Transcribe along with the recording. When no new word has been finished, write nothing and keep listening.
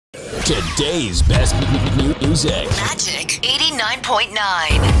Today's best music. Magic 89.9.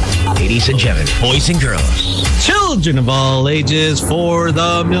 Ladies and gentlemen, boys and girls, children of all ages, for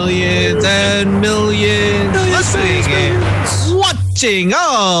the millions and millions listening and watching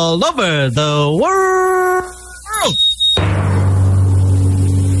all over the world.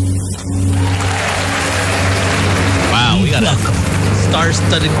 Wow, we got a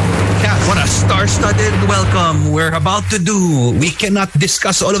star-studded cast. what a star-studded welcome we're about to do. We cannot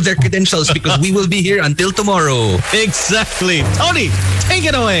discuss all of their credentials because we will be here until tomorrow. Exactly. Tony, take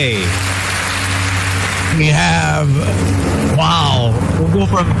it away. We have, wow, we'll go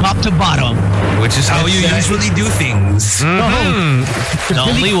from top to bottom. Which is how you usually do things. The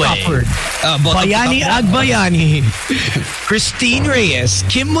only way. Bayani Agbayani, Cristine Reyes,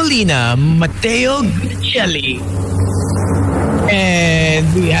 Kim Molina, Matteo Guidicelli.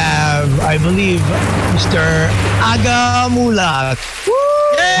 And we have, I believe, Mr. Aga Muhlach.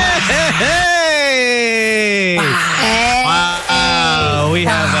 Hey! Wow! We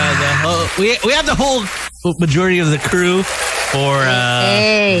have we have the whole majority of the crew for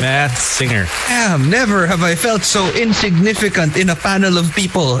Masked Singer. Damn, never have I felt so insignificant in a panel of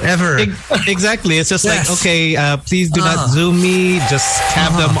people ever. Exactly. It's just like, okay, please do not zoom me. Just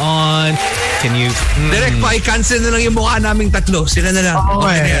have them on. Can you... Direct pa, i-cancel na lang yung mukha naming tatlo. Sila na lang.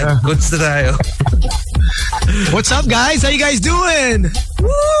 Okay, na yan. Goods na tayo. What's up, guys? How you guys doing?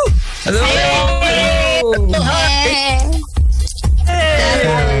 Woo! Hello! Hey!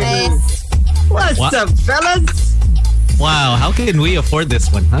 What's up, fellas? Wow, how can we afford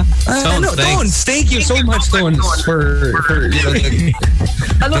this one, huh? Tones, thank you so much, Tones, for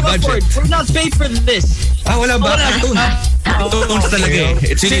Hello, afford. We're not paid for this. Wala ba? Tones talaga eh.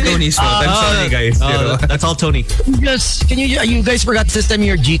 It's really Tony's fault. I'm sorry, guys. That's all Tony. You guys forgot to send me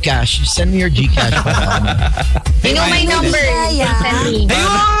your Gcash. Send me your Gcash. You know my number. Send me.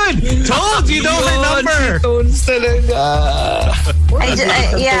 Ayun! Told you know her number. Tones talaga.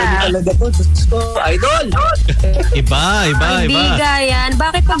 Yeah. Idol. Iba. Bigayan.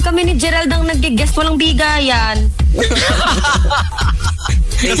 Bakit pag kami ni Gerald ang nag-guest, walang bigayan?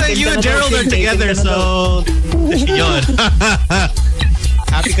 Kasi you and Gerald are together, so... Yun.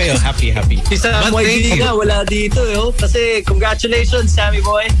 Happy kayo. Happy. Si Sam White nga, wala dito. Kasi congratulations, Sammy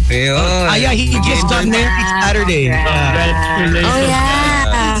boy. Ayun. Yeah, he just got married Saturday. Oh,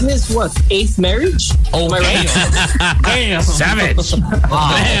 yeah. Is this what, 8th marriage? Oh, am I right? Damn. Savage.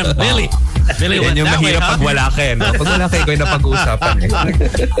 Damn, Billy. Billy went yung that way, mahirap huh? pag wala kayo. Pag wala kayo, kayo napag-uusapan eh.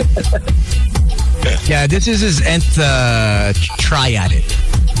 Yeah, this is his nth try at it.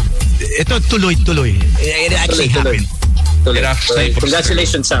 Ito tuloy. It actually happened.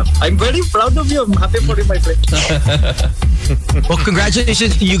 Congratulations, Sam. I'm very proud of you. I'm happy for you, my friend. Well,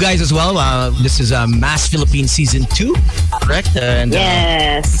 congratulations to you guys as well. This is Mass Philippines Season 2, correct? And,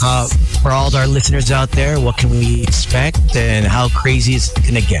 Yes. for all our listeners out there, what can we expect and how crazy is it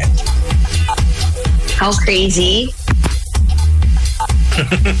going to get? How crazy?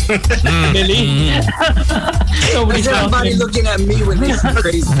 Billy? Nobody's everybody looking at me when they say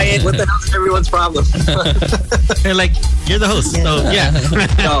crazy. What the hell is everyone's problem? They're like, you're the host, so yeah.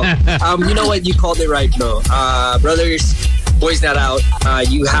 No, you know what? You called it right, though. Brothers, boys not out.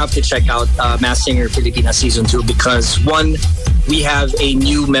 You have to check out Masked Singer Pilipinas Season 2 because, one, we have a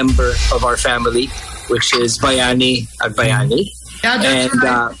new member of our family, which is Bayani Agbayani. Yeah, that's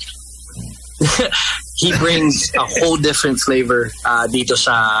right. He brings a whole different flavor dito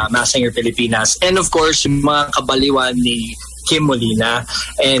sa Masked Singer Pilipinas. And of course, yung mga kabaliwan ni Kim Molina.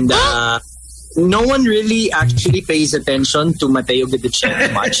 And no one really actually pays attention to Matteo Guidicelli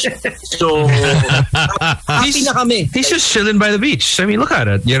much. So, happy na kami. He's just chilling by the beach. I mean, look at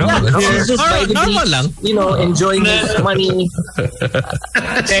it. You know, Yeah, he's just by the normal beach, lang. you know, enjoying his money.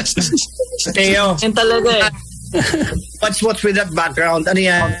 Teo, And talaga eh. what's with that background? Ano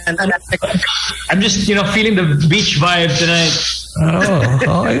yan? I'm just, feeling the beach vibe tonight.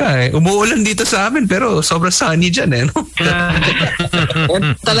 Okay. Umuulan dito sa amin pero sobrang sunny dyan eh. No?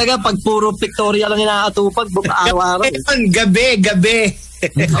 And talaga, pag puro pictorial lang inaatupag, araw-araw. Gabi.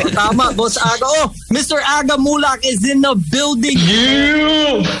 Tama, Boss Aga. Oh, Mr. Aga Muhlach is in the building.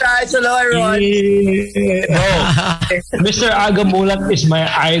 Guys, hello everyone. Mr. Aga Muhlach is my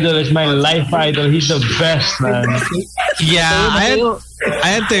idol, is my life idol. He's the best, man. Yeah, I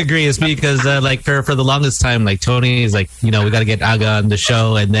have to agree. It's because for the longest time, like Tony is like, we got to get Aga on the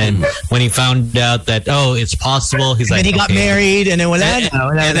show, and then when he found out that it's possible, he's like, And he got married, and then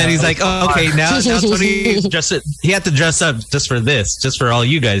and then he's like, okay, now Tony he had to dress up just for this, just for all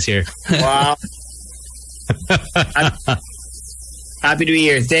you guys here. Wow. Happy to be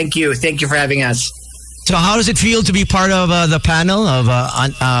here. Thank you for having us. So how does it feel to be part of the panel of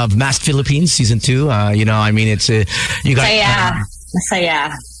Masked Philippines season 2? You know, I mean, it's you got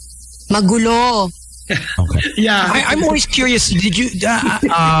Masaya. Magulo. Okay. Yeah. I'm always curious. Did you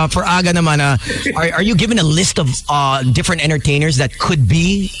for Aga naman? Are you given a list of different entertainers that could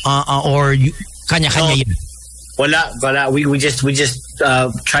be or you kanya-kanya yun? Wala. We just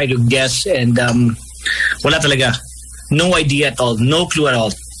try to guess and wala talaga. No idea at all. No clue at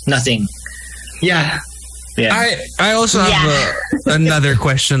all. Nothing. Yeah. I also have another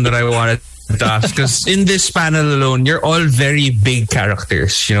question that I wanted to ask, because in this panel alone, you're all very big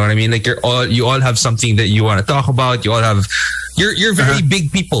characters. You know what I mean? Like you all have something that you want to talk about. You all have you're very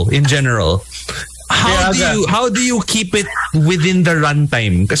big people in general. How do you keep it within the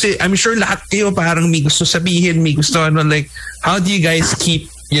runtime? Kasi I'm sure lahat kayo parang may gusto sabihin, may gusto ano, like how do you guys keep,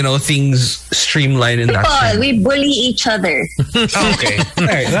 you know, things streamlined in that sense? We bully each other. Okay.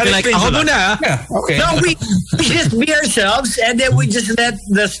 Right. Like, ako muna. Yeah. Okay. No, we just be ourselves, and then we just let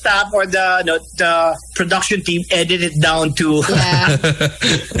the staff or the production team edit it down to. Yeah.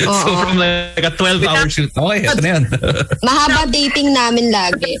 So from like a 12-hour shoot. Okay, ito na yan. Mahaba dating namin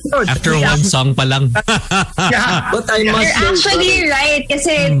lagi. After one song pa lang. Yeah, but I must You're actually right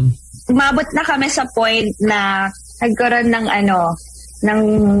kasi umabot na kami sa point na nagkaroon ng ng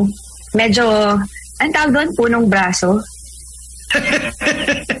medyo, ang tawag doon, punong braso.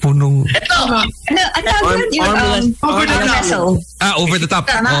 Punong... Ang tawag doon? Over the braso. Over the top.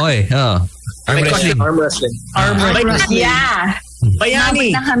 Okay. Arm wrestling. Yeah. Bayani.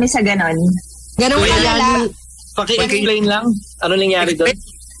 Umabot na kami sa ganon. Ganon kalala. Paki-explain lang. Ano nangyari doon?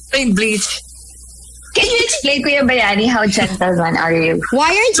 Explain, please. Can you explain, Kuya Bayani, how gentleman are you? Why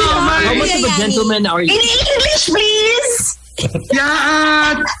aren't you How much of a gentleman are you? In English, please!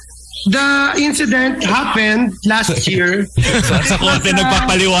 Yeah, the incident happened last year. Sa konti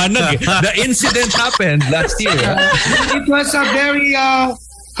nagpapaliwanag. The incident happened last year. It was a very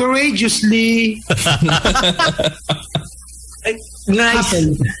courageously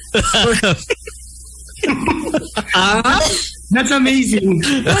happened. That's amazing.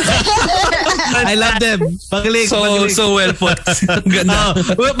 I love them. Pagaling. So well put. Ganda.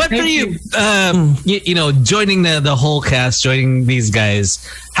 But for you, you know, joining the whole cast, joining these guys,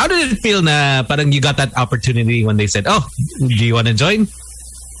 how did it feel na parang you got that opportunity when they said, "Oh, do you want to join?"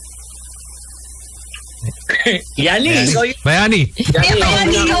 Yani. Bayani. Kuya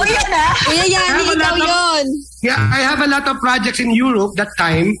Yani, ikaw yun. Yeah, I have a lot of projects in Europe that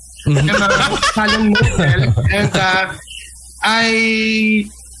time. I'm a talent model, and I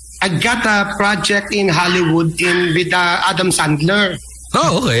got a project in Hollywood with Adam Sandler.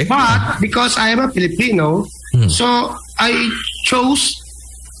 Oh, okay. But because I am a Filipino, so I chose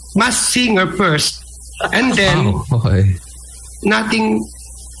Masked Singer first, and then okay. nothing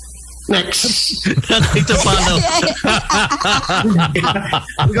next Nothing to follow.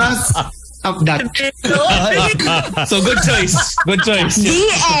 because of that. So good choice. Good choice. The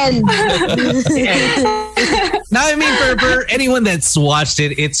end. Now, I mean, for anyone that's watched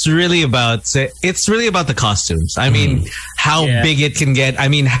it, it's really about the costumes. I mean, how big it can get. I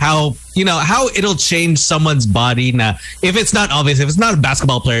mean, how it'll change someone's body. Now, if it's not obvious, if it's not a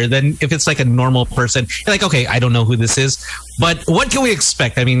basketball player, then if it's like a normal person, you're like, okay, I don't know who this is. But what can we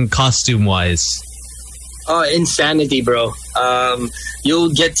expect? I mean, costume wise. Oh, insanity, bro.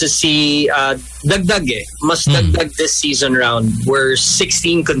 You'll get to see dagdag eh. Mas dagdag this season round. We're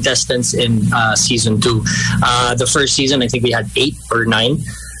 16 contestants in season 2. The first season, I think we had 8 or 9.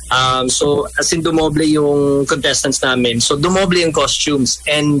 So, as in dumoble yung contestants namin. So, dumoble yung costumes.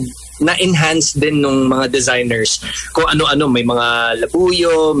 And na-enhance din nung mga designers. Kung ano-ano. May mga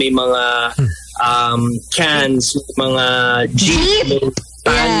labuyo, may mga cans, mga jeep, may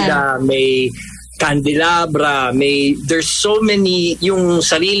panda, may candelabra, there's so many yung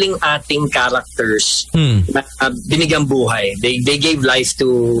sariling ating characters na binigyang buhay. They gave life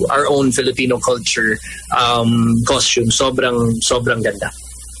to our own Filipino culture costume. Sobrang ganda.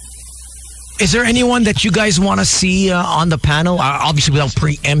 Is there anyone that you guys want to see on the panel? Obviously, without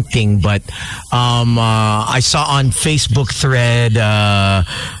preempting, but I saw on Facebook thread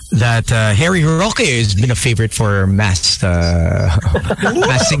that Harry Roque has been a favorite for Masked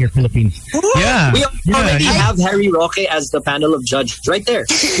Singer Philippines. Yeah, we already have Harry Roque as the panel of judges right there.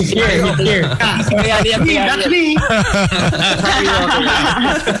 Here. That's me.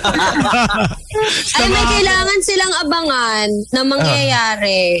 Ay, may kailangan silang abangan na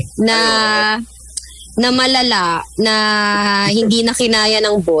mangyayari na malala na hindi na kinaya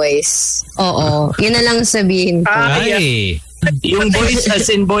ng boys. Oo. Yun na lang sabihin ko. Ay. Yung boys,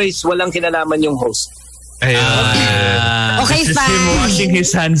 as in boys, walang kinalaman yung host. Okay, It's just him fine. washing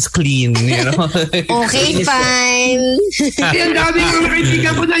his hands clean, you know? Okay, fine. Ang dami ng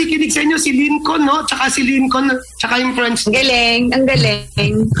kaibigan ko nakikinig sa inyo, si Lincoln, no? Tsaka si Lincoln, tsaka yung friends. Galing. Ang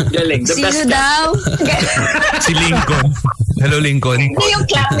galing. Galing. The Sino best daw? Si Lincoln. Hello, Lincoln. Hindi yung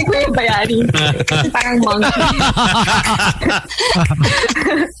classic ko yung bayani. Parang monkey.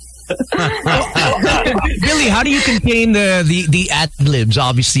 Billy, how do you contain the ad-libs?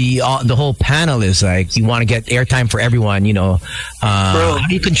 Obviously, the whole panel is like, you want to get airtime for everyone, you know. How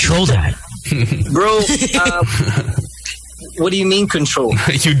do you control that? Bro, what do you mean control?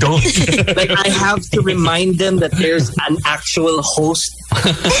 You don't. Like, I have to remind them that there's an actual host.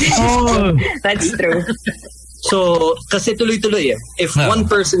 That's true. So, kasi tuloy-tuloy eh. If one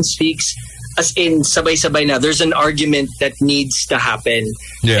person speaks, as in sabay-sabay na, there's an argument that needs to happen.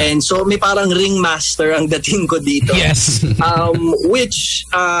 Yeah. And so may parang ringmaster ang dating ko dito. Yes. Which,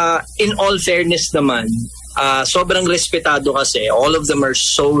 in all fairness naman, sobrang respetado kasi. All of them are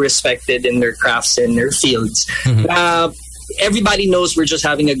so respected in their crafts and their fields. Everybody knows we're just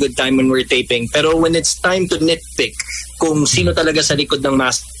having a good time when we're taping. Pero when it's time to nitpick kung sino talaga sa likod ng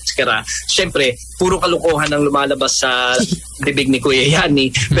maskara, syempre, puro kalokohan ang lumalabas sa bibig ni Kuya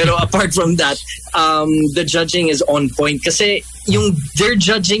Yani. Pero apart from that, the judging is on point. Kasi they're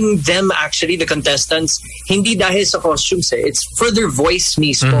judging them actually, the contestants, hindi dahil sa costumes eh. It's for their voice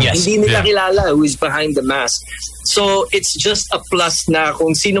mismo. Yes. Hindi nila kilala who is behind the mask. So, it's just a plus na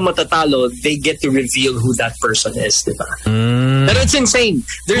kung sino matatalo, they get to reveal who that person is, diba? But it's insane.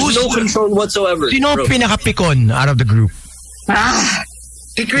 There's no control whatsoever. Sino pinaka-pikon out of the group?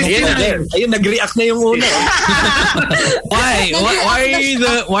 Si Cristine. Ayun, nag-react na yung una. Why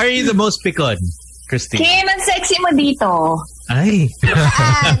are you the most pikon, Cristine? Kim, ang sexy mo dito. Ay.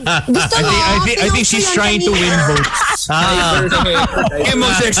 Gusto mo? I think she's trying to win votes. Eh,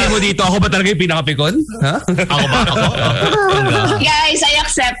 mo sexy mo dito. Ako ba talaga yung pinaka-pikon? Ha? Ako ba? Ako? Guys, I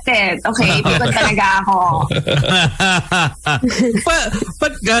accept it. Okay, pikon talaga ako.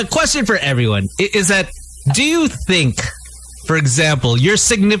 But question for everyone is that, do you think, for example, your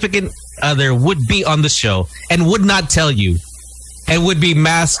significant other would be on the show and would not tell you and would be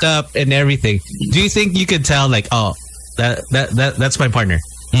masked up and everything? Do you think you could tell, like, oh, that's my partner?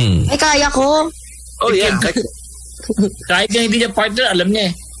 Ay, kaya ko. Oh yeah. Kahit na hindi niya partner, alam niya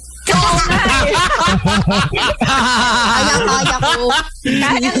eh. Kaya ko.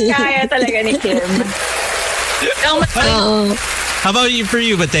 Kaya talaga ni Kim. How about for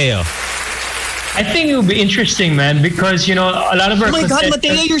you, Matteo? I think it would be interesting, man, because, you know, a lot of our... Oh my God,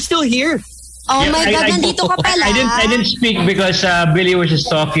 Matteo, you're still here. Oh my God, nandito ka pala. I didn't speak because Billy was just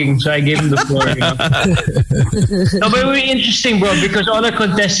talking, so I gave him the floor. You know? No, but it would be interesting, bro, because all the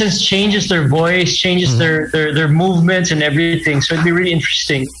contestants changes their voice, changes their movements and everything. So it'd be really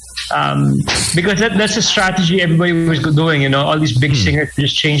interesting. Because that's a strategy everybody was doing, you know, all these big singers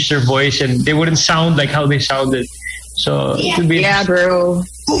just changed their voice and they wouldn't sound like how they sounded. So it would be bro.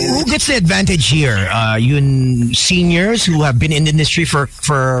 Who gets the advantage here? You seniors who have been in the industry for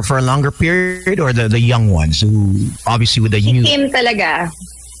a longer period, or the young ones who obviously with the new... Kim talaga.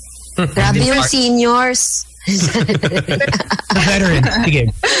 Grabe yung seniors. Veterans.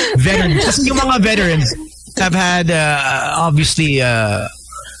 Sige. Veterans. Kasi yung mga veterans have had obviously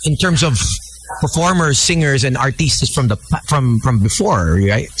in terms of performers, singers, and artists from before,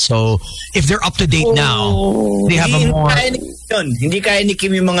 right? So if they're up to date now, they have a more... Hindi kaya ni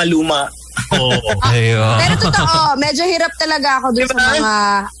Kim yung mga luma. Pero totoo, medyo hirap talaga ako dun sa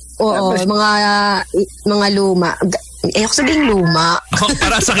mga luma. Ako sabihin luma.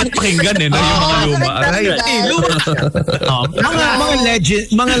 Para sakit pakinggan eh, no? Yung mga luma.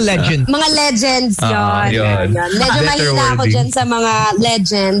 Mga legend. Mga legends yun. Medyo mahina ako dyan sa mga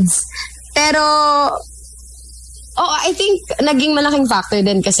legends. Pero, I think naging malaking factor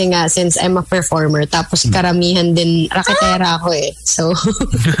din kasi nga since I'm a performer tapos karamihan din raketera ako eh. So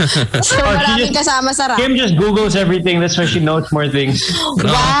maraming kasama sa rap. Kim just Googles everything. That's why she knows more things.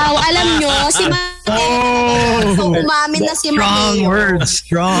 Wow, alam nyo, si Matteo. So umamin na si Matteo. Strong words,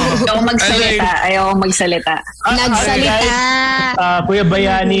 strong. Ayaw magsalita. Nagsalita. Kuya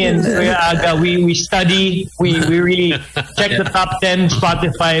Bayani and Kuya Aga, we study, we really check the top 10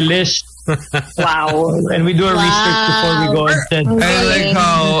 Spotify list. Wow. And we do a research before we go instead. I like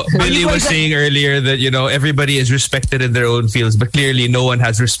how Billy was saying earlier that, you know, everybody is respected in their own fields, but clearly no one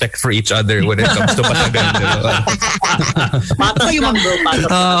has respect for each other when it comes to patagal.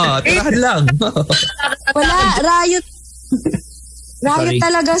 Tirahan lang. Wala, Riot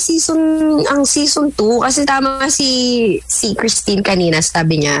talaga ang season 2 kasi tama si Cristine kanina,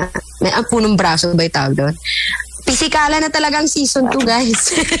 sabi niya may ang punong braso ba yung tawag doon? Pisikala na talagang season 2,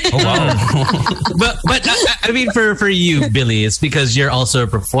 guys. Oh, wow. but I mean, for you, Billy, it's because you're also a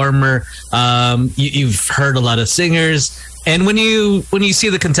performer. You've heard a lot of singers, and when you see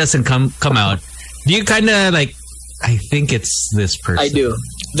the contestant come out, do you kind of like, I think it's this person? I do.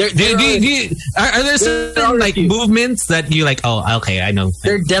 Are there certain like movements that you like? Oh, okay, I know.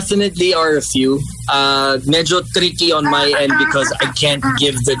 There definitely are a few. Medyo tricky on my end because I can't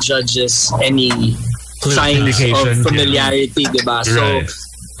give the judges any signs of familiarity, diba? So, Right.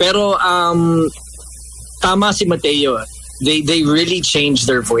 pero tama si Matteo. They really change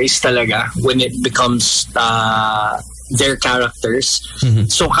their voice talaga when it becomes their characters.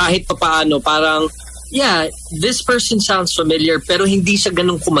 So kahit papaano, parang yeah, this person sounds familiar pero hindi siya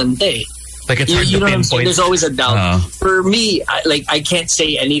ganun kumanta eh. Like it's hard You to know what I'm saying? pinpoint. There's always a doubt. For me, I can't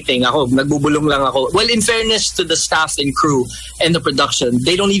say anything. Ako, nagbubulong lang ako. Well, in fairness to the staff and crew and the production,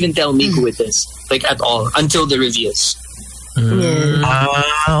 they don't even tell me who it is, like at all, until the reviews.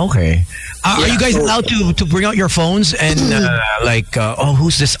 Okay. Are you guys allowed to bring out your phones and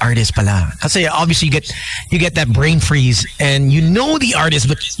who's this artist pala? Kasi obviously you get that brain freeze and you know the artist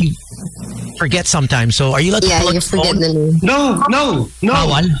but you forget sometimes. So are you allowed to pull out you your forget phone? No.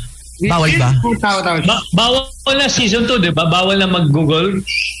 Bawal? Bawal ba? Bawal na season 2, di ba? Bawal na mag-Google.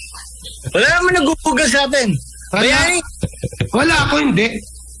 Wala naman nag-Google sa atin. Bayani. Wala ako, hindi.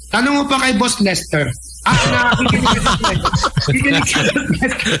 Tanong mo pa kay Boss Lester. Ang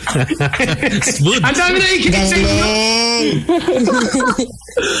dami na ikinig sa inyo.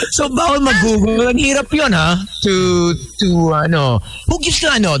 So bawal mag-Google. Ang hirap yun, ha? To who gives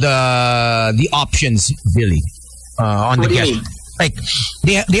the options, Billy? On the What do you guest. mean? Like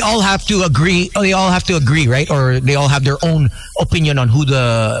they all have to agree. Oh, they all have to agree, right? Or they all have their own opinion on who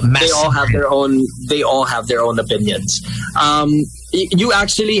the master. They all have their own opinions. You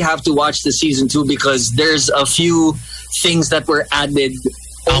actually have to watch the season 2 because there's a few things that were added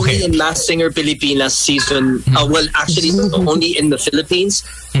only in Masked Singer Pilipinas season. Well, actually, only in the Philippines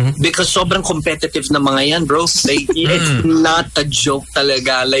because sobrang competitive na mga yan, bro. Like, it's not a joke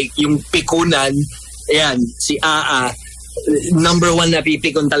talaga. Like, yung pikunan, yan, si Aa, number 1 na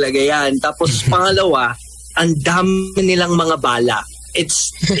pipikon talaga yan. Tapos pangalawa, ang dami nilang mga bala.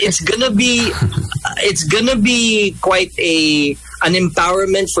 It's gonna be quite an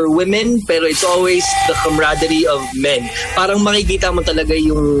empowerment for women, pero it's always the camaraderie of men. Parang makikita mo talaga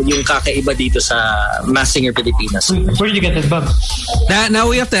yung kakaiba dito sa Masked Singer Pilipinas. Where did you get that bug? Now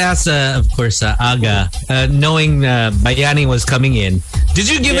we have to ask, of course, Aga, knowing Bayani was coming in,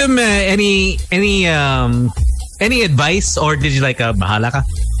 did you give him any advice or did you like bahala ka?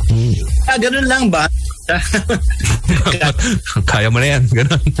 Ganun lang ba? Kaya mo na yan.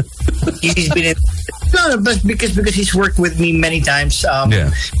 Ganun. He's been but because he's worked with me many times.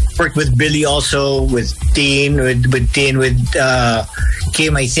 Worked with Billy also, with Teen, with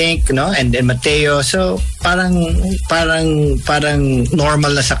Kim, I think, and Matteo. So parang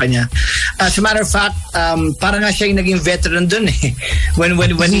normal na sa kanya. As a matter of fact, parang nga siya yung naging veteran dun eh. When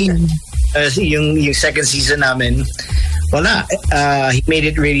yung second season namin, wala. He made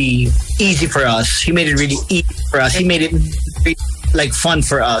it really easy for us. He made it really easy for us. He made it like fun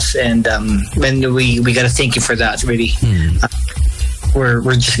for us, and when we gotta thank you for that. Really, we're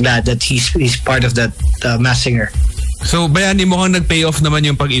just glad that he's part of that Masked Singer. So, Bayani, mukhang nag-pay off naman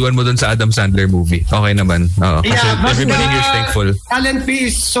yung pag-iwan mo dun sa Adam Sandler movie. Okay naman. Kasi everybody here's thankful. Talent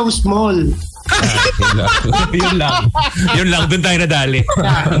fee is so small. Yun lang. Dun tayo nadali.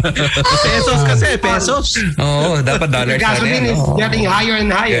 Pesos. Oo, dapat dollars. Gasoline is getting higher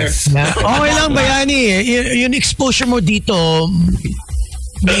and higher. Yes. Okay lang, Bayani. Yung exposure mo dito,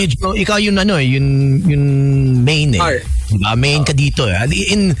 medyo, ikaw yung main eh. Diba? Main ka dito eh.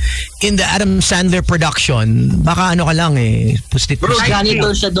 In the Adam Sandler production, baka ka lang eh. Bro,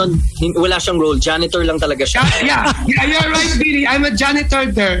 janitor siya doon. Wala siyang role. Janitor lang talaga siya. Yeah, you're right, Billy. I'm a janitor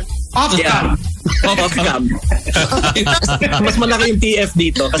there. Off-cam. Off-cam. Mas malaki yung TF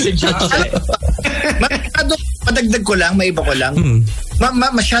dito kasi judge siya. Padagdag ko lang, may iba ko lang.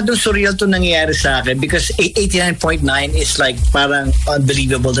 Masyadong surreal to nangyayari sa akin because 89.9 is like parang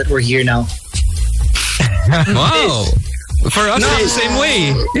unbelievable that we're here now. Wow. For us, it's the same way.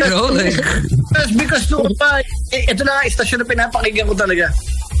 You know, like... Because noon pa, ito na istasyon na pinapakinggan ko talaga.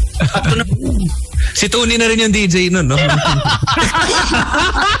 Si Tony na rin yung DJ nun, no?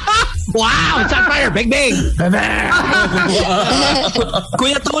 Wow! It's on fire! Big bang!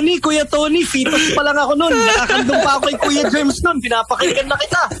 Kuya Tony, fetus pa lang ako nun. Nakakandong pa ako kay Kuya James nun. Pinapakinggan na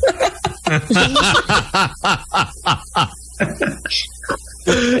kita.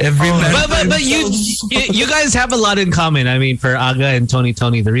 Every man. But you guys have a lot in common. I mean, for Aga and Tony,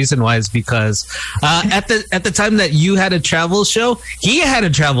 the reason why is because at the time that you had a travel show, he had a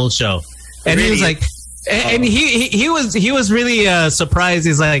travel show, and he was like, and he was really surprised.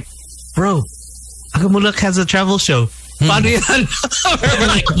 He's like, bro, Aga Muhlach has a travel show. Paano yan?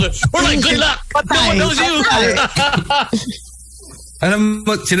 We're like, good luck. No one knows you. Alam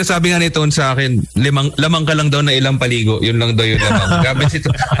mo, sinasabi nga ni Tone sa akin, lamang ka lang daw na ilang paligo. Yun lang daw yung lamang.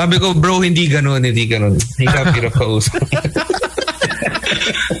 Sabi ko, bro, hindi ganun. Hirap kausap.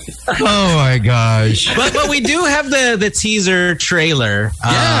 Oh my gosh. But we do have the teaser trailer.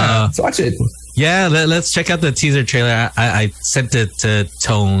 Yeah, let's watch it. Yeah, let's check out the teaser trailer. I sent it to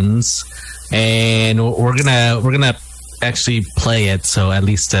Tones, and we're gonna actually play it, so at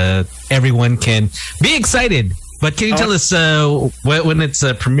least everyone can be excited. But can you tell us when it's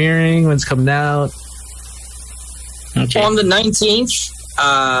premiering, when it's coming out? Okay. On the 19th,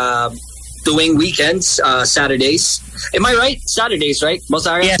 doing weekends, Saturdays. Am I right? Saturdays, right?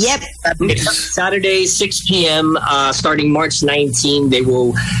 Mozart? Yes. Yep. Saturday, 6 p.m. Starting March 19, they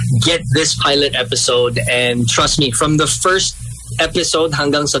will get this pilot episode. And trust me, from the first episode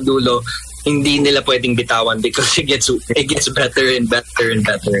hanggang sa dulo, hindi nila pwedeng bitawan because it gets better and better and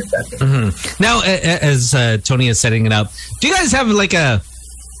better and better. Mm-hmm. Now, as Tony is setting it up, do you guys have like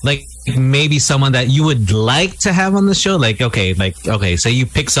maybe someone that you would like to have on the show? Okay, so you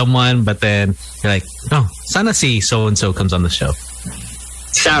pick someone, but then you're like, no, sana si so-and-so comes on the show.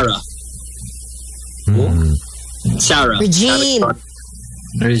 Sarah. Sarah.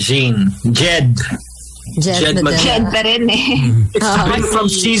 Regine. Jed pa rin eh. It's been from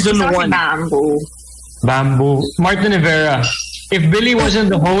season 1. Bamboo. Martin Rivera. If Billy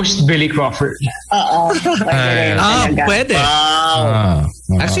wasn't the host, Billy Crawford. Pwede. Wow.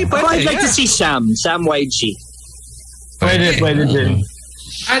 Actually, pwede. I'd like to see Sam YG. Pwede din.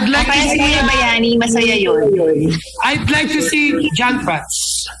 I'd like to Kaya si see... Bayani, masaya yun. I'd like to see John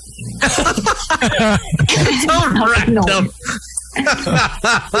Prats. No.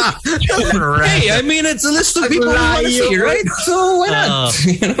 Hey, I mean, it's a list of people we want to see, right? So why not?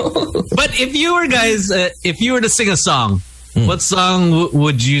 But if you were to sing a song, what song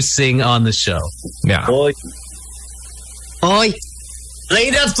would you sing on the show? Yeah. Oi.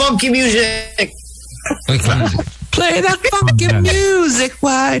 Play that funky music. Play that funky music,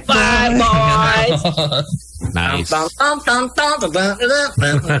 white boy. Nice.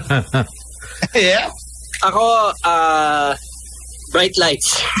 Yeah. Ako, Bright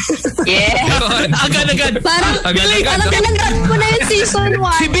Lights. Yeah. Agad. Parang tinanggap mo na yung season 1.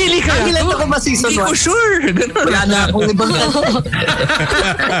 Si Billy ka. Ilan ako ba season 1? Hindi ko sure. Wala na akong ibang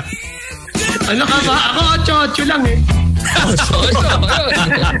Ano ka ba? Ako, chocho lang eh.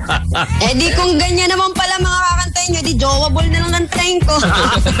 Eh di kung ganyan naman pala mga kakantayin nyo, di jowable na lang ng train ko.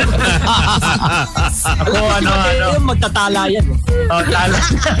 Ako, yung magtatala yan. Oh, tala.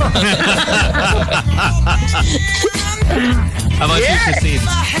 How about you, Christine?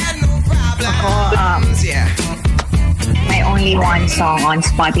 Ako, may only one song on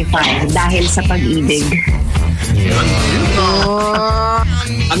Spotify, Dahil sa Pag-ibig.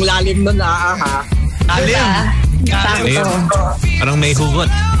 Ang lalim nun, ha? Lalim. Sakto. Parang may hugot.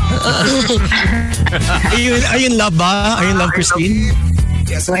 Are you in love ba? Are you in love, Christine?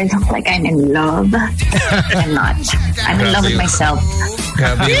 Do I look like I'm in love? I'm not. I'm in love with myself.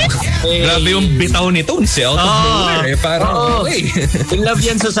 Grabe yung bitaw ni Tones out of nowhere. Parang, In love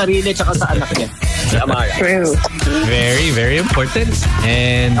yan sa sarili tsaka sa anak niya. Si Amara. True. Very, very important.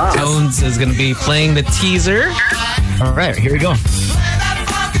 And Tones is going to be playing the teaser. All right, here we go.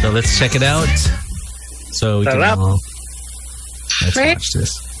 So let's check it out. So we can all... Let's watch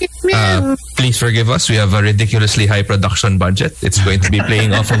this. Please forgive us. We have a ridiculously high production budget. It's going to be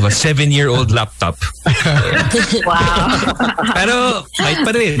playing off of a 7-year-old laptop. Wow. Pero, kahit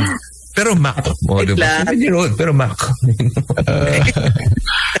pa rin. Pero Mac. Diba? 7-year-old, pero Mac.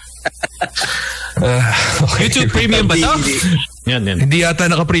 YouTube Premium ba to? Yan. Hindi yata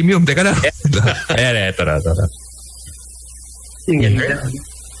naka-premium. Teka lang. Ayan, ito na.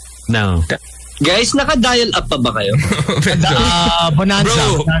 No. Guys, naka-dial up pa ba kayo? Bonanza.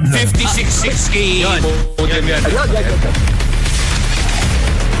 Bro, 56.6K. Yun.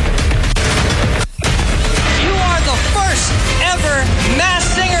 You are the first ever Mass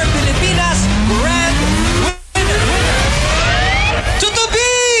Singer Pilipinas Grand Winner.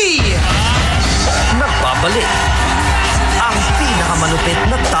 Tutubi! Nagbabalik ang pinakamalupit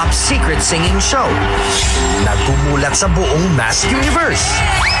na top secret singing show na gumulat sa buong Mass Universe.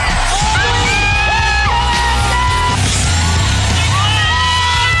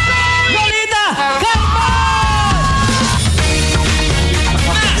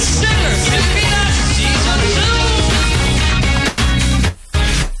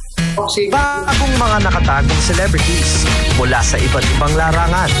 Bagong mga nakatagong celebrities mula sa iba't ibang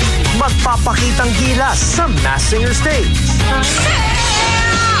larangan magpapakitang gilas sa Masked Singer stage.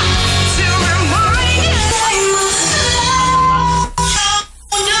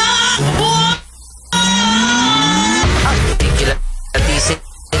 At ikilatising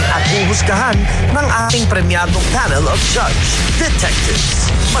at huhusgahan ng ating premyadong panel of judge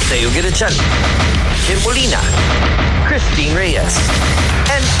detectives. Matteo Guidicelli, Molina, Cristine Reyes,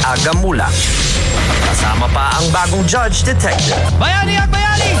 and Aga Muhlach. Kasama pa ang bagong judge detective, Bayani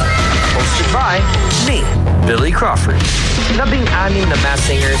Agbayani! hosted by me, Billy Crawford. 16 na masked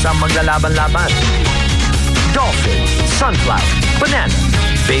singers ang maglalaban-laban. Dolphin, Sunflower, Banana,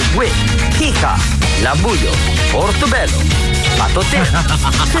 Babe Wit, Pika, Labuyo, Portobello, Patotin,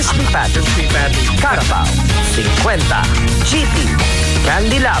 Crispy Patty, Carabao, 50, GP,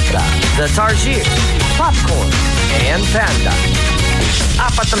 Candelabra, The Tarsier, Popcorn, and Panda.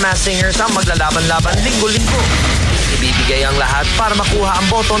 4 na masked singers ang maglalaban-laban linggo-linggo. Ibibigay ang lahat para makuha ang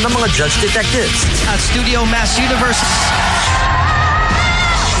boto ng mga judge detectives. At Studio Mass Universe.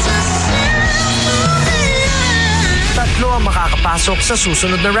 Tatlo ang makakapasok sa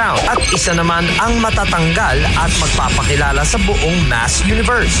susunod na round at isa naman ang matatanggal at magpapakilala sa buong Masked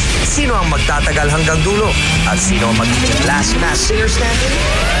Universe. Sino ang magtatagal hanggang dulo? At sino ang magiging last Masked Singer standing?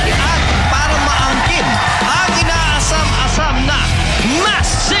 At para maangkin ang inaasam-asam na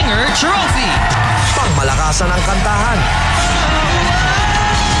Masked Singer Trophy. Pangmalakasan ang kantahan.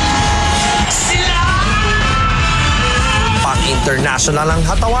 Pang-international ang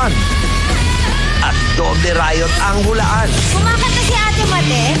hatawan. At doble riot ang hulaan. Kumakanta si Ate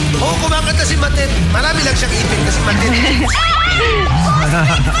Mate? Oo, kumakanta si Matet. Marami lang siyang ipin kasi Matet.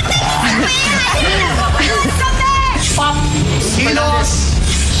 Sino?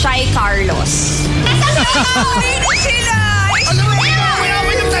 Shy Carlos. Alam mo,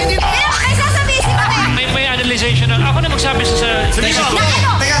 may tayo dito. Ay, sasabihin si Mate. May analyzation na. Ako na magsabi sa Teka.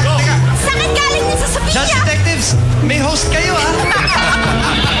 Sakit galing din sa Sophia. Judge Detectives, may host kayo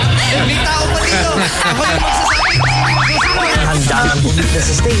may tao pa dito. Ako na magsasabi. Handa nang bumita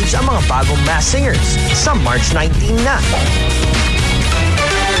sa stage ang mga bagong masked singers sa March 19 na.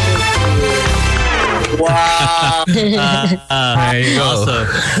 Wow. There you go. Awesome.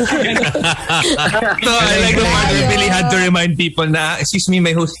 So I like the part where Billy had to remind people na, excuse me,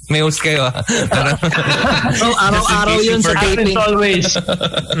 may host kayo. So, araw-araw yun sa taping. always.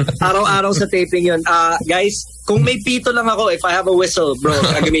 Araw-araw sa taping yun. Guys, kung may pito lang ako, if I have a whistle, bro,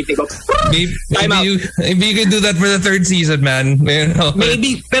 gagamitin ko. Maybe you can do that for the 3rd season, man. You know,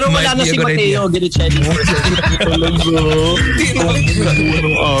 Maybe, pero wala na si Matteo Guidicelli.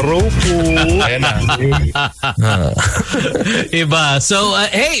 Araw po. Ayan na. Iba. So,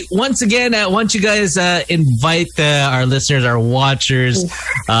 hey, once again, want you guys invite our listeners, our watchers,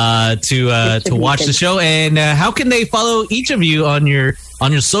 to watch the show, and how can they follow each of you on your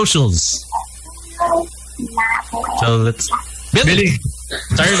socials? So let's Billy,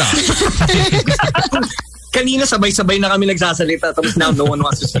 start it off. Kanina sabay-sabay na kami nagsasalita, tapos now no one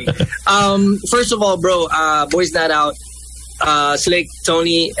wants to speak. First of all, bro, Boys Not Out, Slick,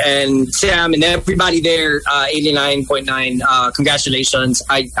 Tony, and Sam, and everybody there, 89.9, congratulations.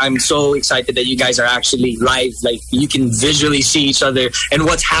 I'm so excited that you guys are actually live. Like, you can visually see each other and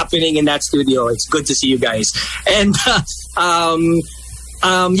what's happening in that studio. It's good to see you guys. And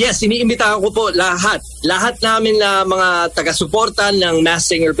yes, iniimbitahan ko po lahat namin na mga taga-suporta ng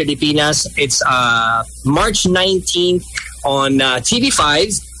Masked Singer Pilipinas. It's March 19th on TV5,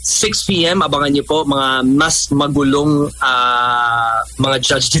 6 p.m. Abangan niyo po mga mas magulong mga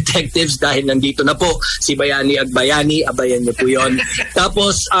judge detectives dahil nandito na po si Bayani Agbayani. Abayan niyo po yun.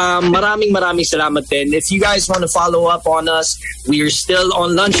 Tapos maraming salamat din. If you guys want to follow up on us, we are still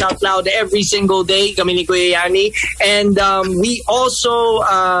on Lunch Out Loud every single day, kami ni Kuya Yani. And we also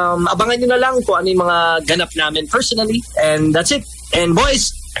abangan niyo na lang kung ano yung mga ganap namin personally. And that's it. And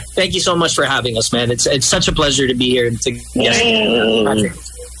boys, thank you so much for having us, man. It's such a pleasure to be here. Thank you.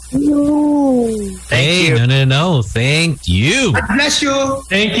 No. Thank you. God bless you.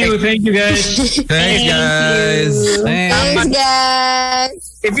 Thank you guys. Thanks, guys. Thanks,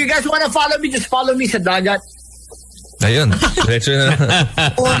 guys. If you guys want to follow me, just follow me sa dagat. Ayun. Diretso na.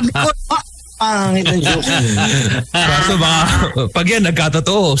 Pangit ang joke. Kaso ba, pag yan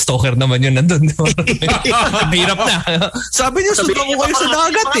nagkatotoo, stalker naman yun nandun. Hirap na. Sabi niyo, sundan ko kayo sa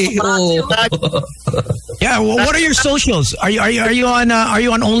dagat eh. Yeah, what are your socials? Are you on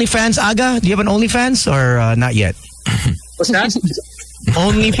OnlyFans, Aga? Do you have an OnlyFans or not yet? What's that?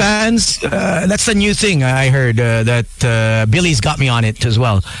 OnlyFans? That's the new thing I heard that Billy's got me on it as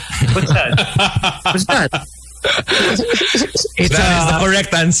well. What's that? What's that? It's That is the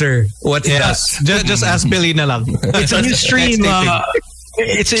correct answer. What's that? Just ask Billy na lang. It's a new stream.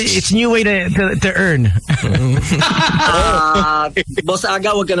 It's a new way to earn. Boss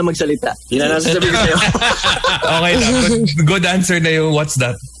Aga, wag ka na magsalita. Yun na nasasabihin ko sa'yo. Okay lang. Good answer na yung what's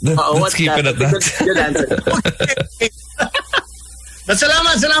that. Let's keep it at that. Good answer.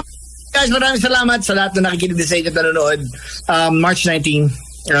 Salamat. Guys, maraming salamat sa lahat na nakikinig sa inyo at nanonood. March 19,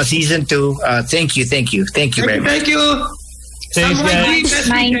 season 2. Thank you very much. Thank you. Thanks, guys.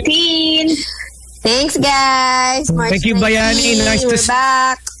 March 19. Thanks, guys. March Thank you, Bayani. 19. Nice to We're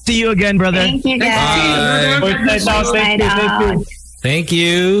back. see you again, brother. Thank you, guys. Thank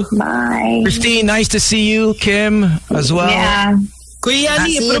you. Bye. Christine, nice to see you. Kim, as well. Yeah. Kuya Yani,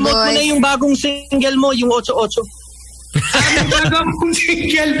 See you, promote mo boys. na yung bagong single mo, yung 88. Ang bagong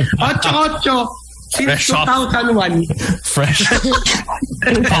single, 88, since Fresh off. 2001. Fresh.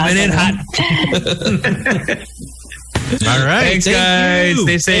 Coming in hot. All right. Thanks, guys.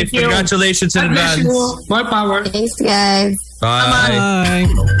 Stay safe. Congratulations in God bless advance. you. More power. Thanks, guys. Bye.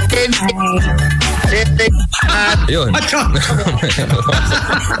 Yun. I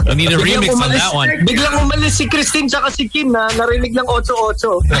need a remix on that one. Biglang umalis si Cristine tsaka si Kim na narinig ng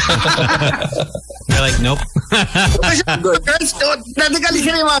 88. They're like, nope. Girls, nadagali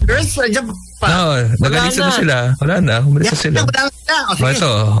sila yung mga girls. Nandiyan pa. No, nagalisa na sila. Wala na. Umalis na sila. Wala na. O, sige.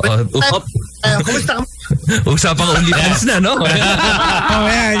 Ito. Kumusta ka? Usapang OnlyFans na, no?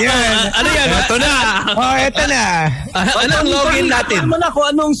 Yan. Ano yan? Ito na. Ito na. Anong login natin? Alam mo na kung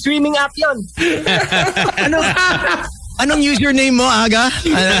anong streaming app yun. Anong username mo, Aga?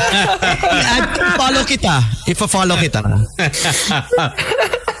 Follow kita. Ipa-follow kita.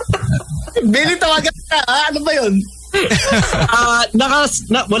 Billy, tawagan ka. Ano ba yun?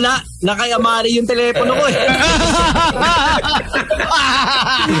 Wala. Nakayamari yung telepono ko eh.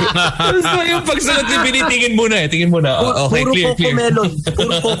 Gusto yung pagsagot ni Billy, tingin muna. Okay, clear.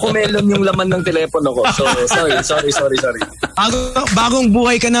 Puro Cocomelon yung laman ng telepono ko. So, sorry. Bagong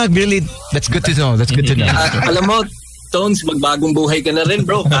buhay ka na, Billy. That's good to know. Alam mo, Tones, magbagong buhay ka na rin,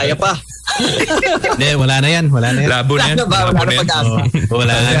 bro. Kaya pa. Hindi, wala na yan. Labo na yan. Wala na pag-asa.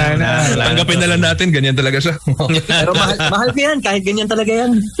 Wala na. Tanggapin na lang natin. Ganyan talaga siya. Pero mahal ko yan. Kahit ganyan talaga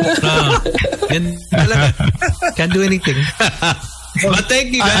yan. Yan talaga. Can't do anything. But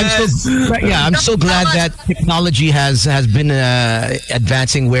thank you, guys. I'm so glad that technology has been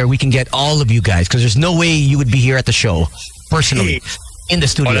advancing where we can get all of you guys, because there's no way you would be here at the show personally. In the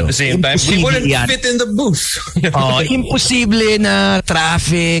studio. All at the same time. We wouldn't fit in the booth. Imposible na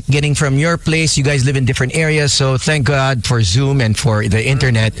traffic getting from your place. You guys live in different areas, so thank God for Zoom and for the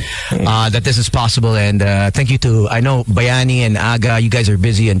internet that this is possible. And thank you to, I know, Bayani and Aga, you guys are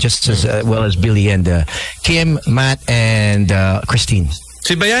busy, and just as well as Billy and Kim, Matt, and Christine.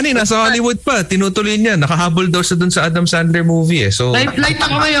 Si Bayani nasa Hollywood pa. Tinutuloy niya. Nakahabol daw siya dun sa Adam Sandler movie eh. So, Live flight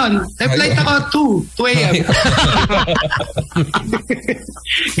ako ngayon. Live flight ako 2 a.m.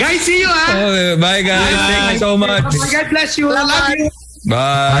 Guys, see you, ha? okay, bye guys. Thank you so much. God bless you. I love you. Bye.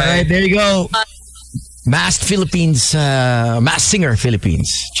 All right, there you go. Masked Singer Philippines.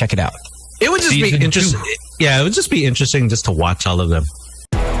 Check it out. It would just be interesting. Yeah, it would just be interesting just to watch all of them.